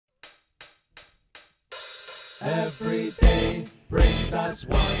Every day brings us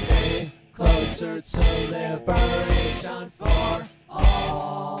one day closer to liberation for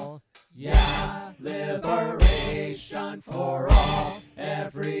all. Yeah, liberation for all.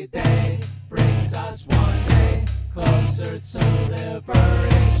 Every day brings us one day closer to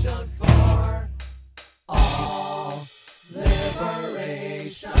liberation for all.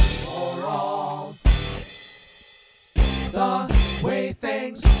 Liberation for all. The way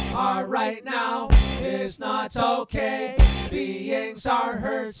things are right now is not okay. Beings are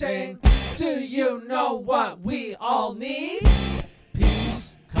hurting. Do you know what we all need?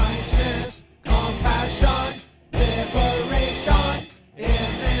 Peace, kindness, compassion, liberation,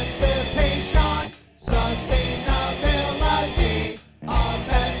 emancipation, sustainability, a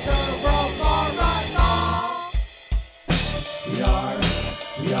better world for us all. We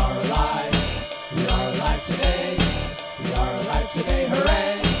are alive. We are alive today. We are alive today,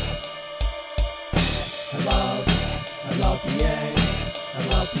 hooray! I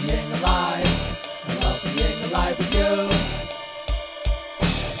love being alive. I love being alive with you.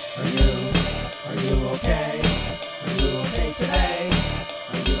 Are you okay? Are you okay today?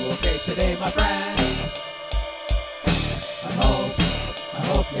 Are you okay today, my friend? I hope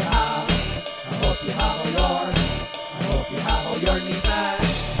you have all your needs met.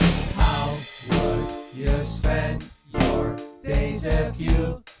 How would you spend your days if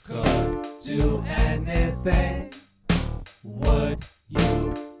you could do anything? Would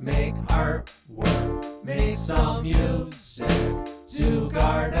you make artwork, make some music, do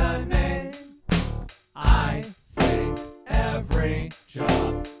gardening? I think every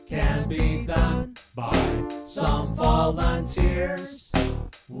job can be done by some volunteers.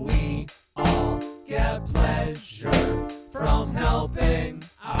 We all get pleasure from helping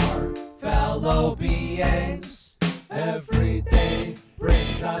our fellow beings. Every day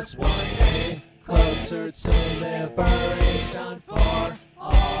brings us one day closer to liberation for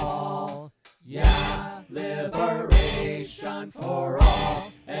all. Yeah, liberation for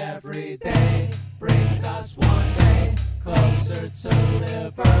all. Every day brings us one day closer to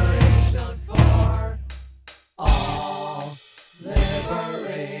liberation for all.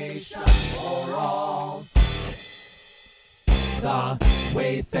 Liberation for all. The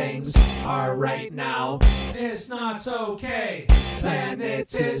way things are right now is not okay.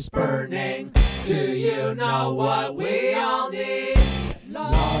 Planet is burning. Do you know what we all need?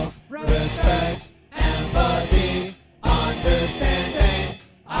 Love, respect, empathy, understanding,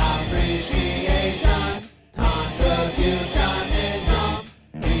 appreciation, contributionism,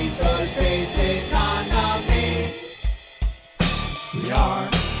 resource-based economy. We are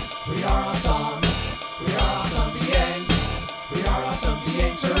awesome. We are awesome beings. We are awesome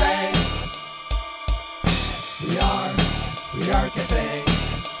beings, hooray! We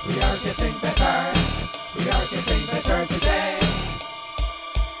are getting better. We are getting better today.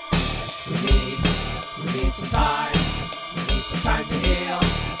 We need some time. We need some time to heal.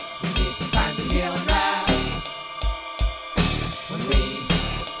 We need some time to heal and rest. When we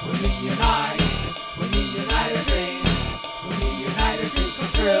unite our dreams. When we unite our dreams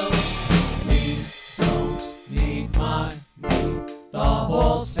come true. We don't need money. The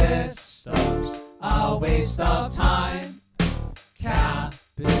whole system's a waste of time.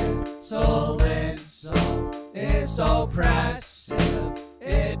 Capitalism is oppressive.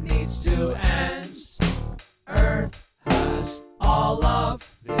 It needs to end. Earth has all of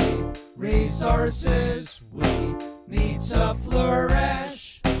the resources